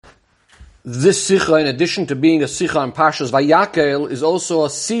This Sikha, in addition to being a Sikha on Parshas Vayakhel, is also a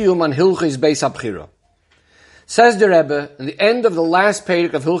Siyum on Hilchos Beis HaBchira. Says the Rebbe, in the end of the last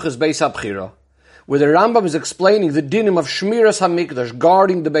page of Hilchos Beis HaBchira, where the Rambam is explaining the dinim of Shmiras HaMikdash,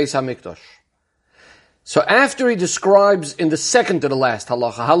 guarding the Beis HaMikdash. So after he describes in the second to the last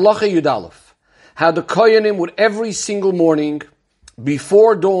halacha, halacha Yud Aleph, how the Koyanim would every single morning,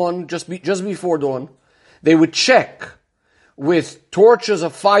 before dawn, just before dawn, they would check with torches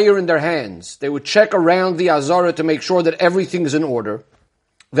of fire in their hands. They would check around the Azara to make sure that everything is in order.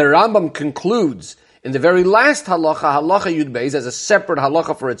 The Rambam concludes in the very last halacha, halacha Yud Beis, as a separate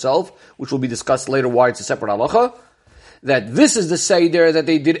halacha for itself, which will be discussed later why it's a separate halacha, that this is the Seder that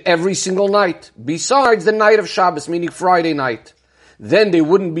they did every single night, besides the night of Shabbos, meaning Friday night. Then they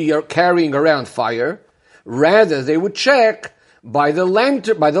wouldn't be carrying around fire. Rather, they would check by the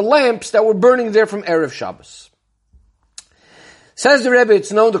lamps that were burning there from Erev Shabbos. Says the Rebbe,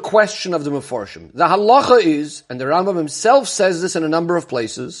 it's known the question of the Mefarshim. The halacha is, and the Rambam himself says this in a number of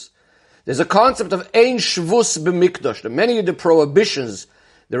places, there's a concept of Ein Shvus B'Mikdash. Many of the prohibitions,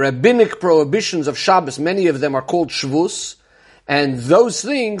 the rabbinic prohibitions of Shabbos, many of them are called Shvus, and those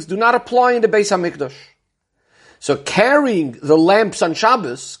things do not apply in the Beis HaMikdash. So carrying the lamps on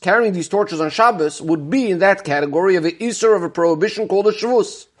Shabbos, carrying these torches on Shabbos, would be in that category of an Isser of a prohibition called a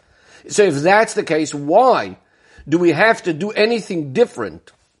Shvus. So if that's the case, why do we have to do anything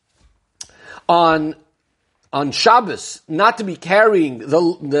different on Shabbos, not to be carrying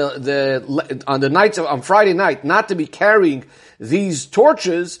on Friday night, not to be carrying these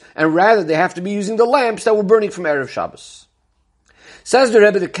torches, and rather they have to be using the lamps that were burning from Erev Shabbos? Says the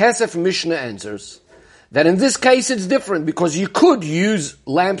Rebbe, the Kesef Mishnah answers that in this case it's different, because you could use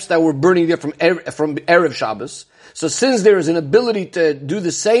lamps that were burning there from Erev Shabbos. So since there is an ability to do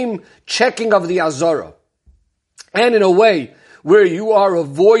the same checking of the Azara, and in a way where you are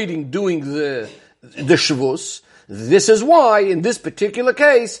avoiding doing the Shavus, this is why, in this particular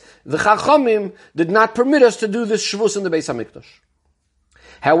case, the Chachamim did not permit us to do this Shavus in the Beis HaMikdash.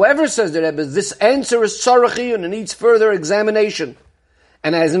 However, says the Rebbe, this answer is tzarachi and it needs further examination.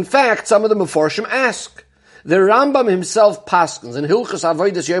 And as in fact, some of the Mefarshim ask, the Rambam himself paskens in Hilchos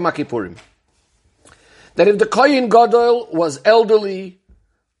Avodas Yom HaKippurim, that if the Kohen Gadol was elderly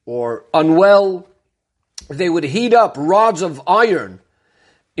or unwell, they would heat up rods of iron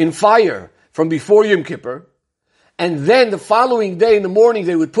in fire from before Yom Kippur, and then the following day in the morning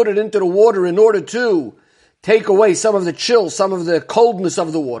they would put it into the water in order to take away some of the chill, some of the coldness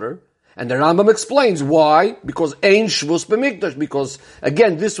of the water. And the Rambam explains why. Because Ein Shvus B'Mikdash. Because,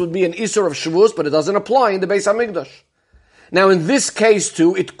 again, this would be an Isser of Shvus, but it doesn't apply in the Beis HaMikdash. Now, in this case,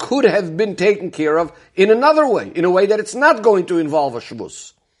 too, it could have been taken care of in another way, in a way that it's not going to involve a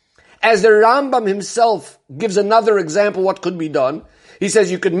Shvus. As the Rambam himself gives another example what could be done, he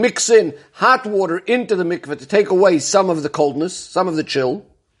says you could mix in hot water into the mikveh to take away some of the coldness, some of the chill.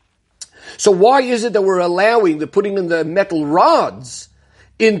 So why is it that we're allowing the putting in the metal rods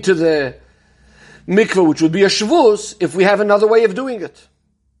into the mikveh, which would be a shvus, if we have another way of doing it?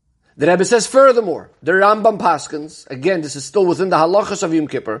 The Rebbe says furthermore, the Rambam paskens, again this is still within the halachas of Yom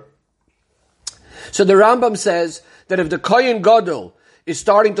Kippur. So the Rambam says that if the Kohen Gadol is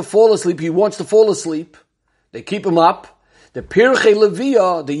starting to fall asleep, he wants to fall asleep, they keep him up, the Pirchei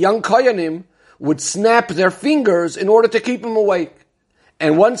Leviah, the young Koyanim, would snap their fingers in order to keep him awake.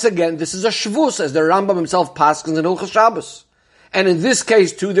 And once again, this is a shvus, as the Rambam himself paskens in Hilchos Shabbos. And in this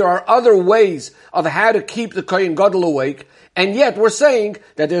case too, there are other ways of how to keep the Kohen Gadol awake, and yet we're saying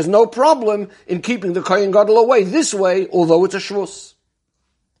that there's no problem in keeping the Kohen Gadol away this way, although it's a shvus.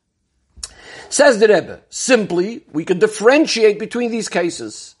 Says the Rebbe, simply, we can differentiate between these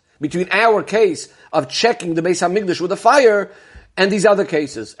cases, between our case of checking the Beis HaMikdash with a fire and these other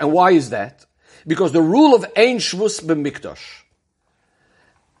cases. And why is that? Because the rule of Ein Shvus B'Mikdash,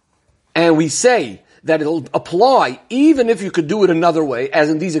 and we say that it'll apply even if you could do it another way, as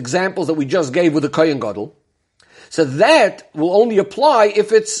in these examples that we just gave with the Kohen Gadol. So that will only apply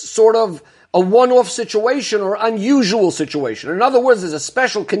if it's sort of a one-off situation or unusual situation. In other words, there's a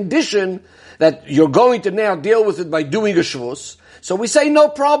special condition that you're going to now deal with it by doing a shvus. So we say no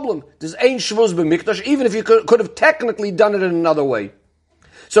problem. There's Ein Shvus B'Mikdash, even if you could have technically done it in another way.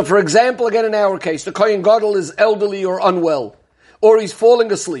 So for example, again in our case, the Kohen Gadol is elderly or unwell, or he's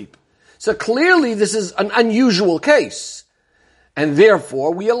falling asleep. So clearly this is an unusual case. And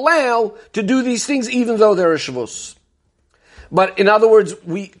therefore we allow to do these things even though they're a shvus. But in other words,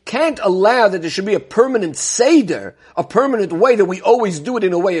 we can't allow that there should be a permanent seder, a permanent way that we always do it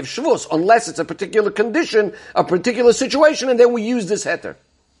in a way of shvus, unless it's a particular condition, a particular situation, and then we use this heter.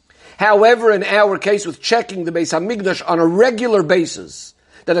 However, in our case with checking the Beis HaMikdash on a regular basis,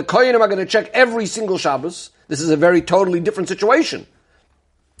 that the Kohanim are going to check every single Shabbos. This is a very totally different situation.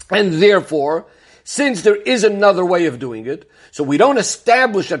 And therefore, since there is another way of doing it, so we don't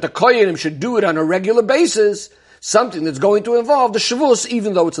establish that the Kohanim should do it on a regular basis, something that's going to involve the Shavuos,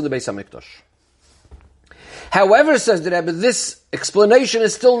 even though it's in the Beis HaMikdash. However, says the Rebbe, this explanation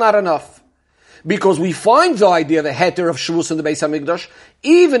is still not enough. Because we find the idea of a heter of Shavuos in the Beis HaMikdash,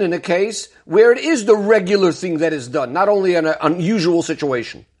 even in a case where it is the regular thing that is done, not only in an unusual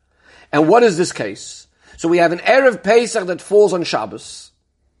situation. And what is this case? So we have an Erev Pesach that falls on Shabbos.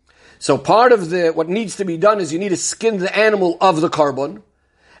 So part of what needs to be done is you need to skin the animal of the carbon.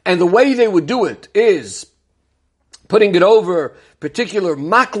 And the way they would do it is putting it over particular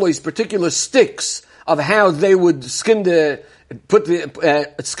maklois, particular sticks of how they would skin the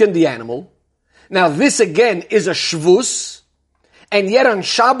animal. Now this again is a shvus, and yet on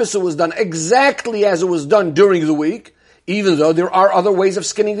Shabbos it was done exactly as it was done during the week, even though there are other ways of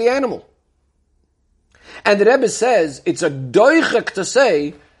skinning the animal. And the Rebbe says it's a doichek to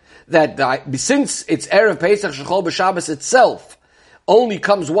say that since it's Erev Pesach Shechol B'Shabbos itself only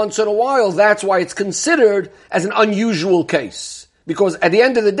comes once in a while, that's why it's considered as an unusual case. Because at the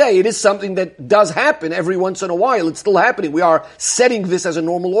end of the day, it is something that does happen every once in a while. It's still happening. We are setting this as a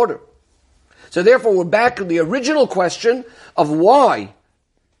normal order. So therefore, we're back to the original question of why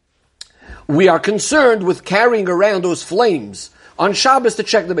we are concerned with carrying around those flames on Shabbos to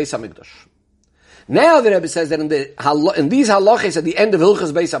check the Beis HaMikdash. Now the Rebbe says that in these halachas at the end of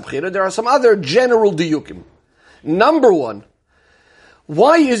Hilchas Beis HaBchira, there are some other general diyukim. Number one,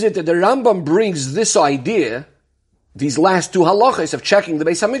 why is it that the Rambam brings this idea, these last two halachas of checking the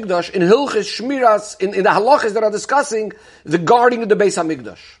Beis HaMikdash, in Hilchas Shmiras, in the halachas that are discussing the guarding of the Beis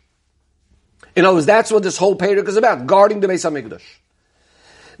HaMikdash? In other words, that's what this whole perek is about, guarding the Beis HaMikdash.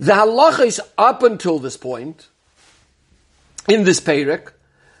 The halachas up until this point, in this perek,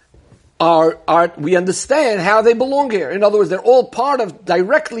 we understand how they belong here. In other words, they're all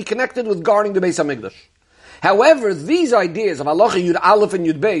directly connected with guarding the Beis HaMikdash. However, these ideas of halacha Yud Aleph and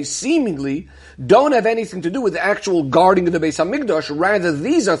Yud Beis seemingly don't have anything to do with the actual guarding of the Beis HaMikdash. Rather,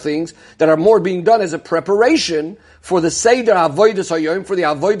 these are things that are more being done as a preparation for the Seder Avodas Hayom, for the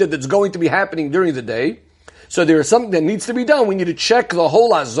Avodah that's going to be happening during the day. So there is something that needs to be done. We need to check the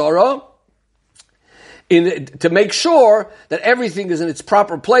whole Azara to make sure that everything is in its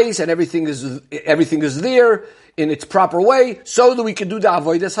proper place and everything is there in its proper way, so that we can do the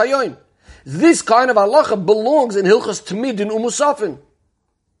Avodas Hayom. This kind of halacha belongs in Hilchas Tamidin Umusafin.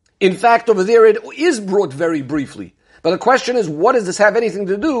 In fact, over there it is brought very briefly. But the question is, what does this have anything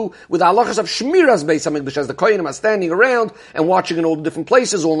to do with the halachas of Shmiras Beis HaMikdash, as the Kohanim are standing around and watching in all the different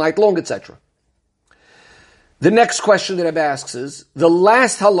places all night long, etc.? The next question that Rebbe asks is, the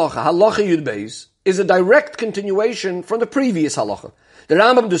last halacha Yud Beis, is a direct continuation from the previous halacha. The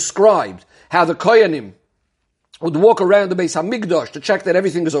Rambam described how the Kohanim would walk around the Beis HaMikdash to check that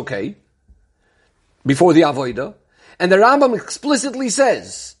everything is okay before the Avodah. And the Rambam explicitly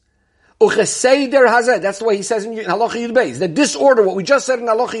says, Ucheseder hazeh, that's the way he says in Halacha Yud Beis, that this order, what we just said in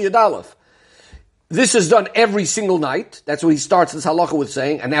Halacha Yud Aleph, this is done every single night. That's what he starts this halacha with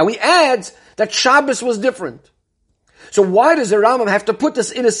saying. And now he adds that Shabbos was different. So why does the Rambam have to put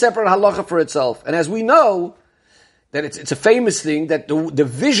this in a separate halacha for itself? And as we know, that it's a famous thing that the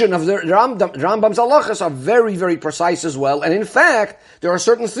vision of the Rambam's halachas are very, very precise as well. And in fact, there are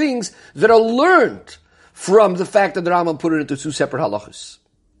certain things that are learned from the fact that the Rambam put it into two separate halachas.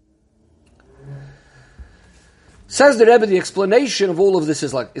 Says the Rebbe, the explanation of all of this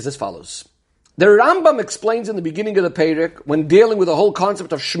is as follows. The Rambam explains in the beginning of the perek, when dealing with the whole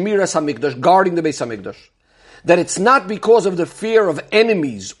concept of Shmiras HaMikdash, guarding the Beis HaMikdash, that it's not because of the fear of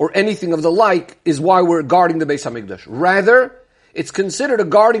enemies or anything of the like is why we're guarding the Beis HaMikdash. Rather, it's considered a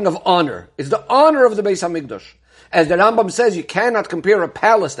guarding of honor. It's the honor of the Beis HaMikdash. As the Rambam says, you cannot compare a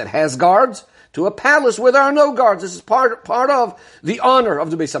palace that has guards to a palace where there are no guards. This is part of the honor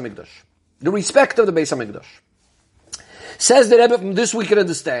of the Beis HaMikdash, the respect of the Beis HaMikdash. Says the Rebbe, from this we can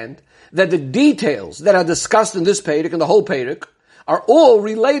understand that the details that are discussed in this perek and the whole perek are all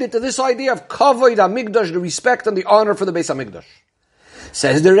related to this idea of kavod hamikdash, the respect and the honor for the Beis HaMikdash.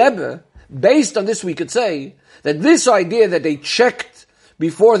 Says the Rebbe, based on this we could say that this idea that they checked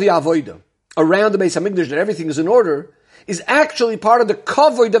before the avodah around the Beis HaMikdash that everything is in order is actually part of the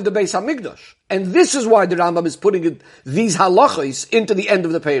kavod of the Beis HaMikdash. And this is why the Rambam is putting these halachos into the end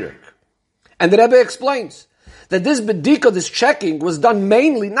of the perek. And the Rebbe explains that this bedika, this checking, was done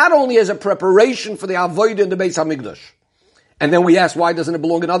mainly not only as a preparation for the avodah in the Beis HaMikdash. And then we ask, why doesn't it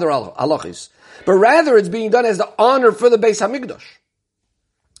belong in other halachis? But rather, it's being done as the honor for the Beis HaMikdash.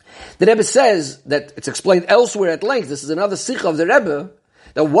 The Rebbe says that it's explained elsewhere at length. This is another sikha of the Rebbe,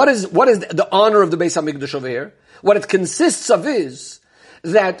 Now, what is the honor of the Beis HaMikdash over here? What it consists of is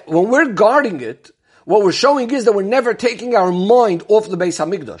that when we're guarding it, what we're showing is that we're never taking our mind off the Beis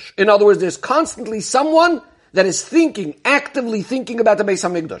HaMikdash. In other words, there's constantly someone that is actively thinking about the Beis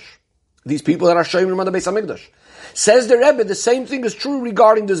HaMikdash. These people that are showing on the Beis HaMikdash. Says the Rebbe, the same thing is true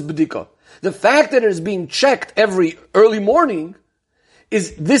regarding this bedika. The fact that it is being checked every early morning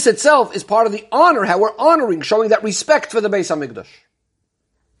this itself is part of the honor, how we're honoring, showing that respect for the Beis HaMikdash.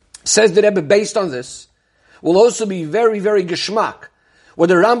 Says the Rebbe, based on this, will also be very, very geschmack, where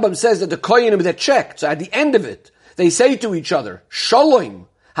the Rambam says that the Koyanim that checked, so at the end of it, they say to each other, Shalom,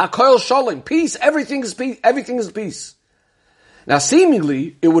 HaKoil Shalom, peace, everything is peace. Now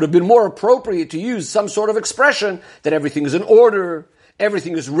seemingly, it would have been more appropriate to use some sort of expression that everything is in order,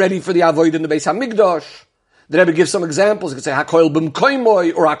 everything is ready for the Avodah in the Beis HaMikdash. The Rebbe gives some examples. He could say HaKoil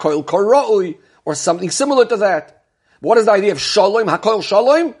B'mkoimoi, or HaKoil Koroi, or something similar to that. What is the idea of Shalom, HaKoil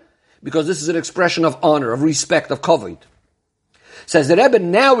Shalom? Because this is an expression of honor, of respect, of kavod. Says the Rebbe,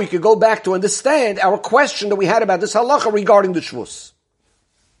 now we could go back to understand our question that we had about this halacha regarding the Shavuos.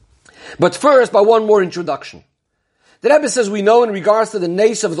 But first, by one more introduction. The Rebbe says we know in regards to the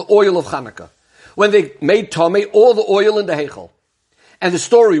nace of the oil of Hanukkah, when they made tamei all the oil in the Vayakhel. And the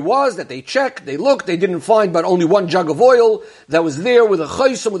story was that they checked, they looked, they didn't find but only one jug of oil that was there with a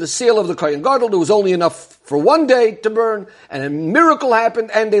chaysim, with a seal of the Kohen Gadol. There was only enough for one day to burn, and a miracle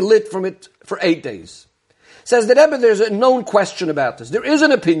happened, and they lit from it for 8 days. Says the Rebbe, there's a known question about this. There is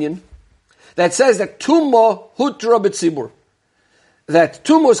an opinion that says that tumah hutra b'tzibur, that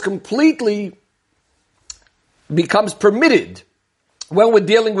tumah is completely becomes permitted when we're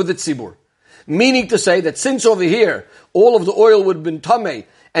dealing with the tzibur. Meaning to say that since over here, all of the oil would have been tamei,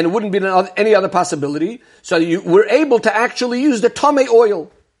 and it wouldn't be any other possibility, so we're able to actually use the tamei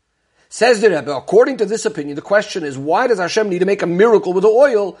oil. Says the Rebbe, according to this opinion, the question is, why does Hashem need to make a miracle with the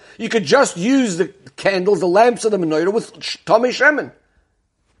oil? You could just use the candles, the lamps of the menorah with tamei shemen.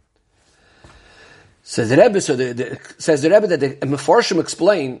 Says the Rebbe, says the Rebbe that the Mefarshim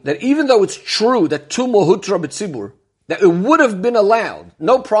explain that even though it's true that tumah hutra b'tzibur, that it would have been allowed,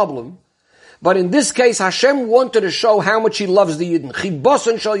 no problem, but in this case, Hashem wanted to show how much He loves the Yidden.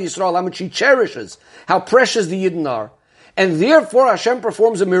 Chibosan shal Yisrael, how much He cherishes, how precious the Yidden are. And therefore Hashem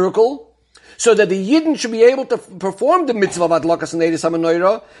performs a miracle, so that the Yidden should be able to perform the mitzvah of Adlakas Neiris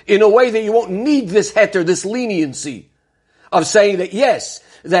HaMenorah in a way that you won't need this heter, this leniency, of saying that yes,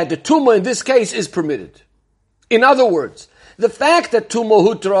 that the tumah in this case is permitted. In other words, the fact that tumah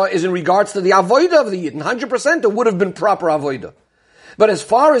hutra is in regards to the avodah of the Yidden, 100% it would have been proper avodah. But as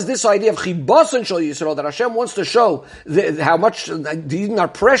far as this idea of chibasan shel Yisrael, that Hashem wants to show how much the Yidden are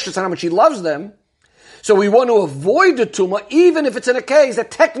precious and how much He loves them, so we want to avoid the tumah, even if it's in a case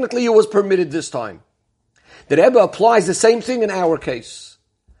that technically it was permitted this time. The Rebbe applies the same thing in our case.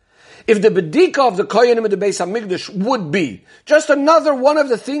 If the bedika of the koyanim in the Beis HaMikdash would be just another one of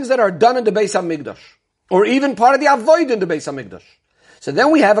the things that are done in the Beis HaMikdash, or even part of the avodah in the Beis HaMikdash, so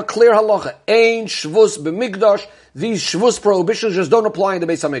then we have a clear halacha. Ein shvus b'mikdash. These shvus prohibitions just don't apply in the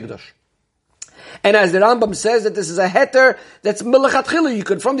Beis HaMikdash. And as the Rambam says that this is a heter that's melechatchila, you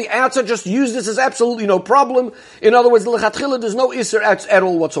could from the outset just use this as absolutely no problem. In other words, melechatchila, there's no isser at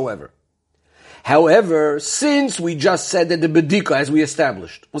all whatsoever. However, since we just said that the bedika, as we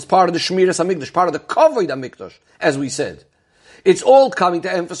established, was part of the shmiras hamikdash, part of the kavod hamikdash, as we said, it's all coming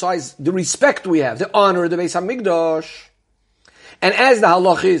to emphasize the respect we have, the honor of the Beis HaMikdash. And as the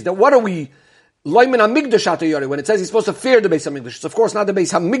halach is, that what are we, loymin hamikdash atayori, when it says he's supposed to fear the Beis HaMikdash, it's of course not the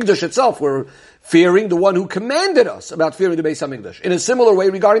Beis HaMikdash itself, we're fearing the one who commanded us about fearing the Beis HaMikdash. In a similar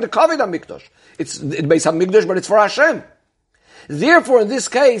way regarding the kavod hamikdash. It's the Beis HaMikdash, but it's for Hashem. Therefore, in this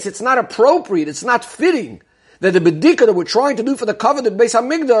case, it's not appropriate, it's not fitting that the bedika that we're trying to do for the kavod of Beis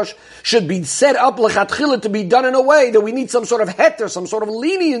HaMikdash should be set up lechatchila to be done in a way that we need some sort of heter, some sort of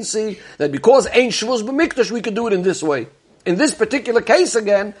leniency, that because ein shvus b'mikdash, we could do it in this way. In this particular case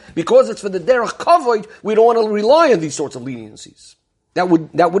again, because it's for the derech kavod, we don't want to rely on these sorts of leniencies. That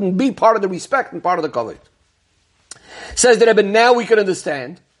wouldn't be part of the respect and part of the kavod. Says the Rebbe, now we can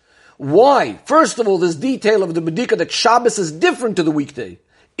understand why, first of all, this detail of the bedika that Shabbos is different to the weekday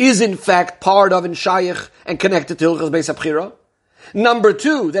is in fact part of and shayich and connected to Hilchos Beis HaBchira. Number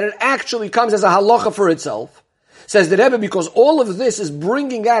two, that it actually comes as a halacha for itself. Says the Rebbe, because all of this is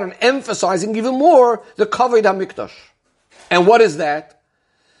bringing out and emphasizing even more the kavod hamikdash. And what is that?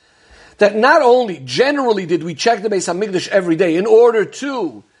 That not only generally did we check the Beis HaMikdash every day in order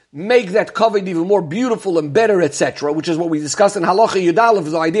to make that kavod even more beautiful and better, etc., which is what we discussed in Halacha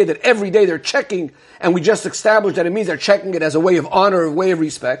Yudalev, the idea that every day they're checking, and we just established that it means they're checking it as a way of honor, a way of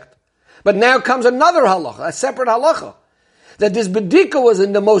respect. But now comes another halacha, a separate halacha, that this bedika was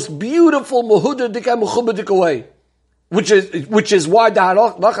in the most beautiful muhudadika mechubadika way. Which is why the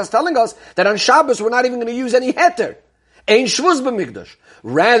halach is telling us that on Shabbos we're not even going to use any heter. Ein shvuz b'mikdash.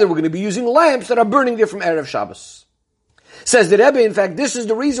 Rather, we're going to be using lamps that are burning there from Erev Shabbos. Says the Rebbe, in fact, this is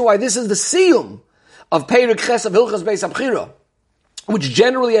the reason why this is the siyum of Perek Ches of Hilchas Beis HaBchira, which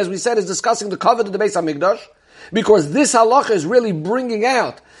generally, as we said, is discussing the kavod of the Beis HaMikdash, because this halacha is really bringing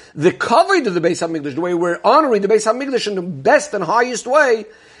out the kavod of the Beis HaMikdash, the way we're honoring the Beis HaMikdash in the best and highest way.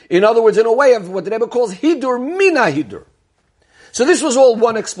 In other words, in a way of what the Rebbe calls hidur mina hidur. So this was all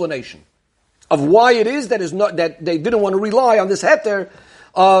one explanation of why it is that they didn't want to rely on this heter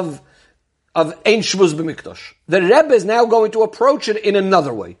of ein shvuz b'mikdash. The Rebbe is now going to approach it in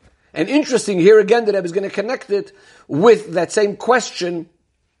another way. And interesting, here again, the Rebbe is going to connect it with that same question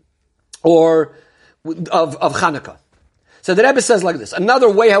of Chanukah. So the Rebbe says like this, another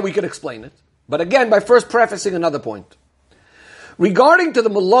way how we could explain it, but again, by first prefacing another point. Regarding to the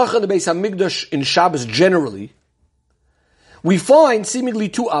malacha of the Beis HaMikdash in Shabbos generally, we find seemingly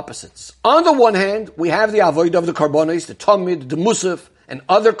two opposites. On the one hand, we have the avodah of the karbonos, the tamid, the musaf, and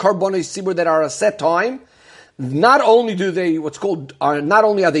other karbonos sibur that are a set time. Not only are they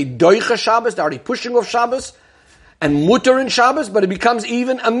doicha Shabbos, they're already pushing off Shabbos, and mutter in Shabbos, but it becomes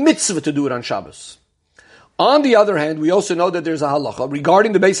even a mitzvah to do it on Shabbos. On the other hand, we also know that there's a halacha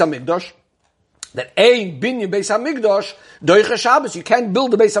regarding the Beis HaMikdash, that ein binyan Beis HaMikdash doicha Shabbos. You can't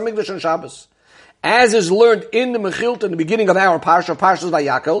build the Beis HaMikdash on Shabbos. As is learned in the Mechilta in the beginning of our Parsha, Parshas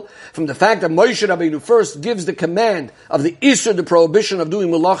Vayakhel, from the fact that Moshe Rabbeinu first gives the command of the Isser, the prohibition of doing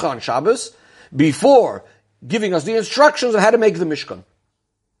Melacha on Shabbos, before giving us the instructions of how to make the Mishkan.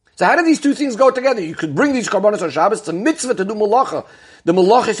 So how do these two things go together? You could bring these karbonos on Shabbos, it's a mitzvah to do Melacha, the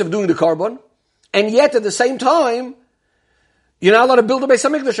Melachis of doing the carbon, and yet at the same time, you're not allowed to build a Beis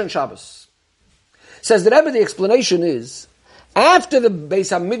HaMikdash on Shabbos. Says the Rebbe, the explanation is, after the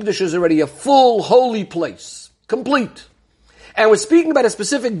Beis HaMikdash is already a full, holy place, complete, and we're speaking about a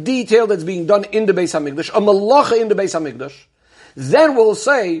specific detail that's being done in the Beis HaMikdash, a malacha in the Beis HaMikdash, then we'll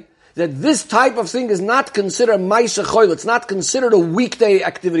say that this type of thing is not considered ma'aseh choil, it's not considered a weekday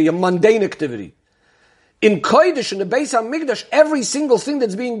activity, a mundane activity. In Kodesh, in the Beis HaMikdash, every single thing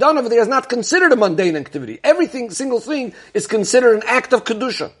that's being done over there is not considered a mundane activity. Single thing is considered an act of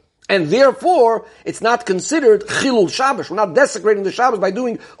Kedusha. And therefore, it's not considered Chilul Shabbos. We're not desecrating the Shabbos by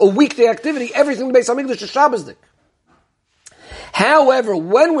doing a weekday activity. Everything in the Beis HaMikdash is Shabbosdik. However,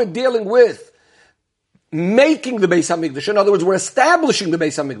 when we're dealing with making the Beis HaMikdash, in other words, we're establishing the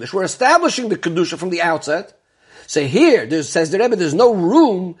Beis HaMikdash, we're establishing the Kedusha from the outset. So here, says the Rebbe, there's no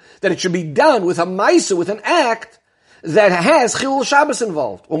room that it should be done with a Maisa, with an act that has Chilul Shabbos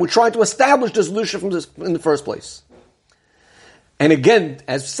involved, when we're trying to establish this Kedusha in the first place. And again,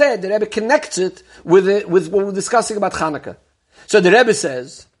 as said, the Rebbe connects it with what we're discussing about Chanukah. So the Rebbe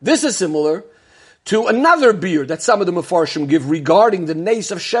says, this is similar to another beer that some of the Mefarshim give regarding the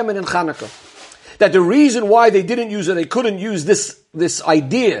nace of Shemin and Chanukah. That the reason why they didn't use it, they couldn't use this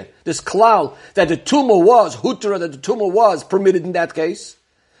idea, this klal, that the tumah was, hutra, that the tumah was permitted in that case,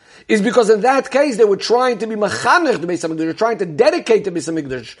 is because in that case they were trying to be machanech the Beis HaMikdash, they were trying to dedicate the Beis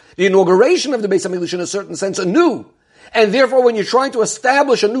HaMikdash, the inauguration of the Beis HaMikdash in a certain sense anew. And therefore, when you're trying to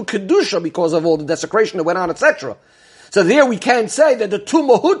establish a new Kedusha because of all the desecration that went on, etc. So there we can't say that the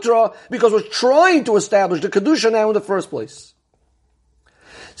Tumah Hutra, because we're trying to establish the Kedusha now in the first place.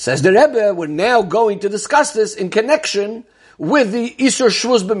 Says the Rebbe, we're now going to discuss this in connection with the Isur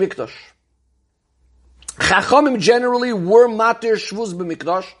Shvuz B'Mikdash. Chachamim generally were Matir Shvuz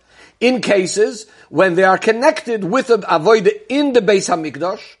B'Mikdash in cases when they are connected with an avodah in the Beis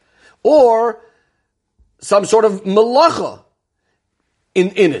HaMikdash, or some sort of malacha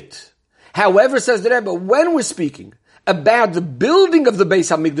in it. However, says the Rebbe, when we're speaking about the building of the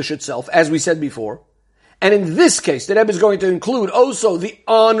Beis HaMikdash itself, as we said before, and in this case, the Rebbe is going to include also the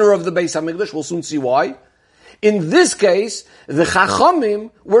honor of the Beis HaMikdash, we'll soon see why. In this case, the Chachamim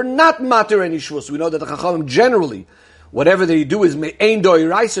were not matir any shvus. We know that the Chachamim generally, whatever they do is ein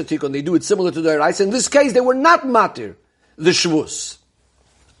doiraisa tikun, they do it similar to doiraisa. In this case, they were not matir the shvus.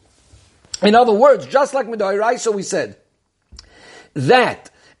 In other words, just like Midoiraisa, we said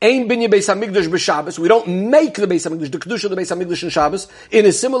that Ein Binyan Beis HaMikdash b'Shabbos, we don't make the Beis HaMikdash, the Kedusha of the Beis HaMikdash in Shabbos. In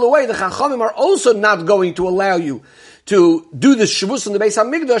a similar way, the Chachamim are also not going to allow you to do the Shavuos in the Beis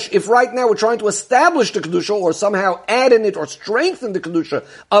HaMikdash if right now we're trying to establish the Kedusha or somehow add in it or strengthen the Kedusha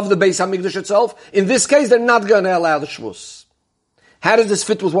of the Beis HaMikdash itself. In this case, they're not going to allow the Shavuos. How does this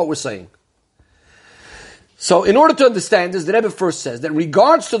fit with what we're saying? So, in order to understand this, the Rebbe first says that in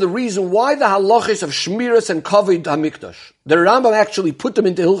regards to the reason why the halachis of Shmiras and Kavod HaMikdash, the Rambam actually put them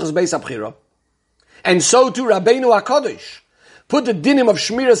into Hilchas Beis HaBchira, and so too Rabbeinu HaKadosh put the dinim of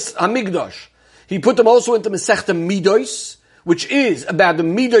Shmiras HaMikdash, he put them also into Masechta Midos, which is about the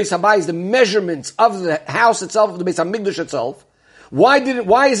Midos Habayis, the measurements of the house itself, of the Beis HaMikdash itself. Why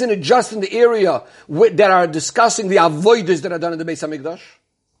isn't it just in the area that are discussing the avodas that are done in the Beis HaMikdash?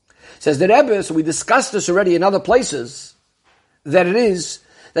 Says the Rebbe, so we discussed this already in other places, that it is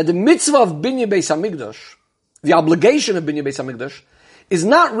that the mitzvah of Binyan Beis HaMikdash, the obligation of Binyan Beis HaMikdash, is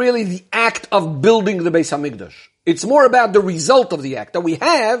not really the act of building the Beis HaMikdash. It's more about the result of the act, that we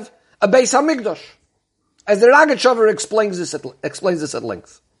have a Beis HaMikdash. As the Rogatchover explains this at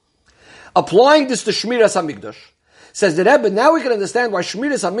length. Applying this to Shmiras HaMikdash, says the Rebbe, now we can understand why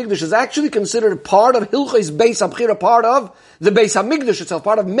Shmiras HaMikdash is actually considered part of Hilchos Beis HaBchira, part of the Beis HaMikdash itself,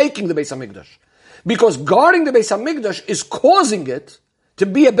 part of making the Beis HaMikdash. Because guarding the Beis HaMikdash is causing it to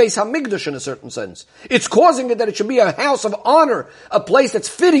be a Beis HaMikdash in a certain sense. It's causing it that it should be a house of honor, a place that's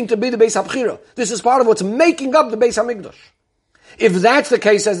fitting to be the Beis HaBchira. This is part of what's making up the Beis HaMikdash. If that's the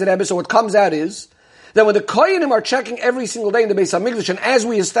case, says the Rebbe, so what comes out is that when the Kohanim are checking every single day in the Beis HaMikdash, and as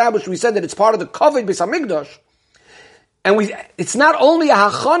we established, we said that it's part of the Kavod Beis HaMikdash, and it's not only a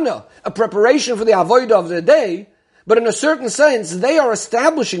hachana, a preparation for the avodah of the day, but in a certain sense, they are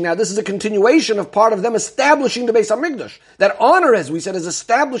establishing now, this is a continuation of part of them establishing the Beis HaMikdash. That honor, as we said, is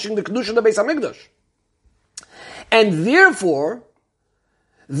establishing the Kedusha of the Beis HaMikdash. And therefore,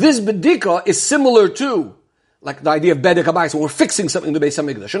 this bedika is similar to, like the idea of bedek habayis, when we're fixing something in the Beis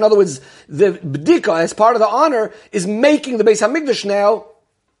HaMikdash. In other words, the bedika, as part of the honor, is making the Beis HaMikdash now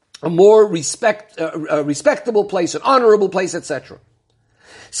a more respectable place, an honorable place, etc.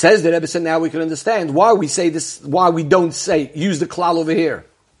 Says the Rebbe, so now we can understand why we say this, why we don't use the klal over here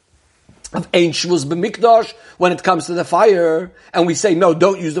of Ein Shvus B'Mikdash when it comes to the fire, and we say, no,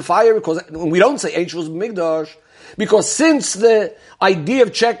 don't use the fire, because we don't say Ein Shvus B'Mikdash, because since the idea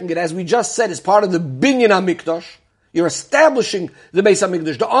of checking it, as we just said, is part of the Binyan HaMikdash, you're establishing the Beis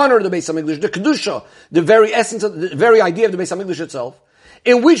HaMikdash, the honor of the Beis HaMikdash, the Kedusha, the very essence of, the very idea of the Beis HaMikdash itself,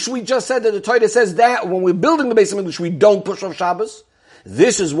 in which we just said that the Torah says that when we're building the Beis HaMikdash, we don't push off Shabbos.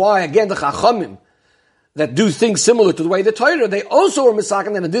 This is why, again, the Chachamim that do things similar to the way the Torah, they also are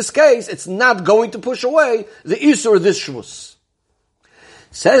misaken, and in this case, it's not going to push away the Isur of this Shvus.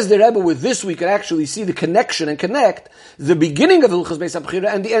 Says the Rebbe, with this we can actually see the connection and connect the beginning of Hilchos Beis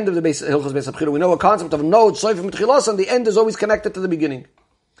HaBchira and the end of the Hilchos Beis HaBchira. We know a concept of Nod, Soifim, Tchilas, and the end is always connected to the beginning.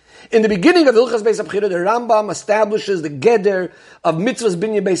 In the beginning of Hilchos Beis HaBchira, the Rambam establishes the Geder of Mitzvahs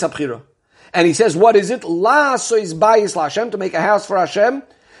Binyan Beis HaBchira. And he says, what is it? La sois bayis la Hashem, to make a house for Hashem.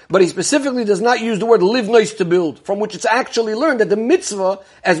 But he specifically does not use the word livnois, to build, from which it's actually learned that the mitzvah,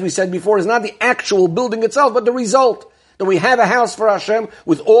 as we said before, is not the actual building itself, but the result. That we have a house for Hashem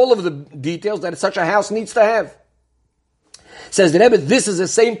with all of the details that such a house needs to have. Says the Rebbe, this is the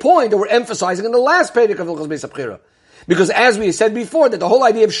same point that we're emphasizing in the last pedic of Hilchos Beis HaBchira. Because as we said before, that the whole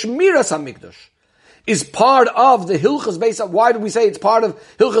idea of Shmiras HaMikdash is part of the Hilchos Beis. Why do we say it's part of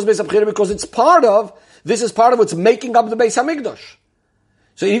Hilchos Beis HaBchira? Because this is part of what's making up the Beis HaMikdash.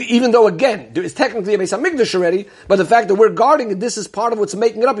 So even though, again, there is technically a Beis HaMikdash already, but the fact that we're guarding it, this is part of what's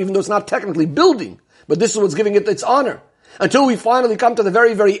making it up, even though it's not technically building. But this is what's giving it its honor. Until we finally come to the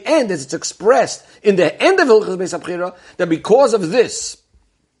very, very end, as it's expressed in the end of Hilchos Beis HaBchira, that because of this,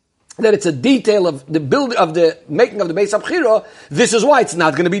 that it's a detail of the build of the making of the Beis HaBchira, this is why it's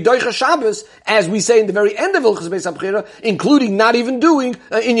not going to be Doicha Shabbos, as we say in the very end of Hilchos Beis HaBchira, including not even doing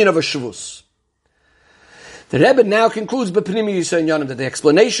an inyan of a Shavuos. The Rebbe now concludes B'Pnimi Yisrael Yonim, that the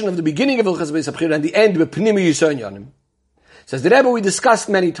explanation of the beginning of Hilchos Beis HaBchira and the end B'Pnimi Yisrael Yonim. Says the Rebbe, we discussed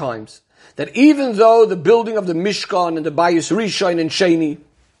many times that even though the building of the Mishkan and the Bayis Rishon and Sheni,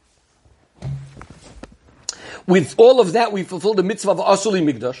 with all of that we fulfilled the mitzvah of Asuli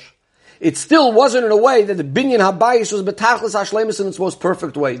Mikdash, it still wasn't in a way that the Binyan HaBayis was Betachlis HaShlemus in its most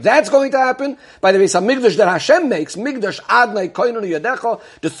perfect way. That's going to happen by the Beis HaMikdash that Hashem makes, Mikdash Adnai Koinonu Yadecha,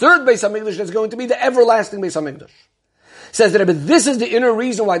 the third Beis HaMikdash that's going to be the everlasting Beis HaMikdash. Says that, but this is the inner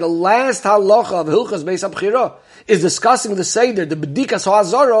reason why the last halacha of Hilchos Beis HaBchira is discussing the Seder, the Bedikas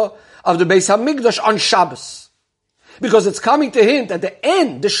HaZorah of the Beis HaMikdash on Shabbos. Because it's coming to hint at the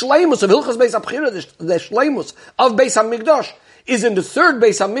end, the Shleimus of Hilchos Beis HaBchira, the Shleimus of Beis HaMikdash, is in the third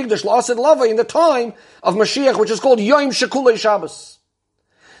Beis HaMikdash, La'asid Lava, in the time of Mashiach, which is called Yom Shekulei Shabbos.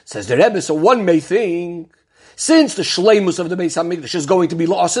 Says the Rebbe, so one may think, since the Shleimus of the Beis HaMikdash is going to be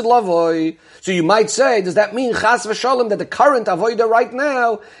La'asid Lava, so you might say, does that mean Chas v'Shalom that the current Avodah right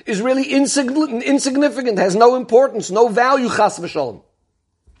now is really insignificant, has no importance, no value, Chas v'Shalom?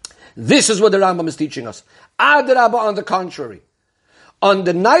 This is what the Rambam is teaching us. Adrabah, on the contrary. On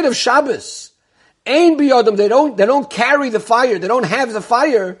the night of Shabbos, Ein biyodam, they don't carry the fire, they don't have the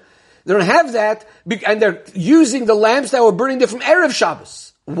fire, They don't have that, and they're using the lamps that were burning there from Erev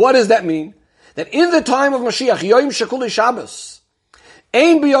Shabbos. What does that mean? That in the time of Mashiach, Yom Shekuli Shabbos,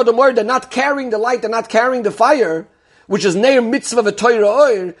 Ein B'yodom Oir, they're not carrying the light, they're not carrying the fire, which is Neir Mitzvah V'Toira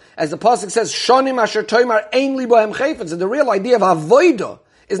Oir, as the Pasuk says, Shonim Asher Toimar Ein Li Bohem Chayfetz. And the real idea of Avodah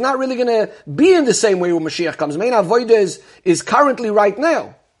is not really going to be in the same way when Mashiach comes. Main Avodah is currently right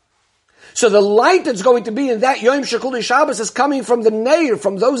now. So the light that's going to be in that Yom Shekuli Shabbos is coming from the Neir,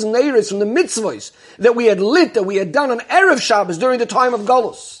 from those Neiris, from the mitzvahs that we had lit, that we had done on Erev Shabbos during the time of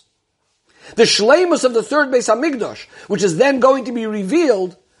Golus. The Shleimus of the third Beis HaMikdash, which is then going to be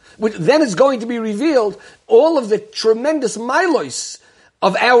revealed, all of the tremendous milos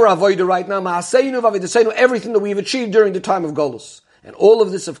of our Avodah right now, Ma'aseinu, V'Avidaseinu, everything that we've achieved during the time of Golus. And all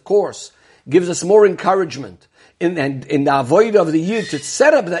of this, of course, gives us more encouragement in the Avodah of the Yid to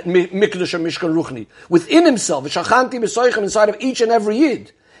set up that Mikdash and Mishkan Ruchni within himself, V'Shachanti B'Soichem, inside of each and every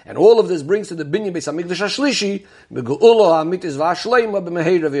Yid. And all of this brings to the Binyan Beis HaMikdash HaShlishi, B'Ge'ula HaMitiz V'Ashleima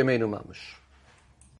B'Meheira V'Yameinu Mamash.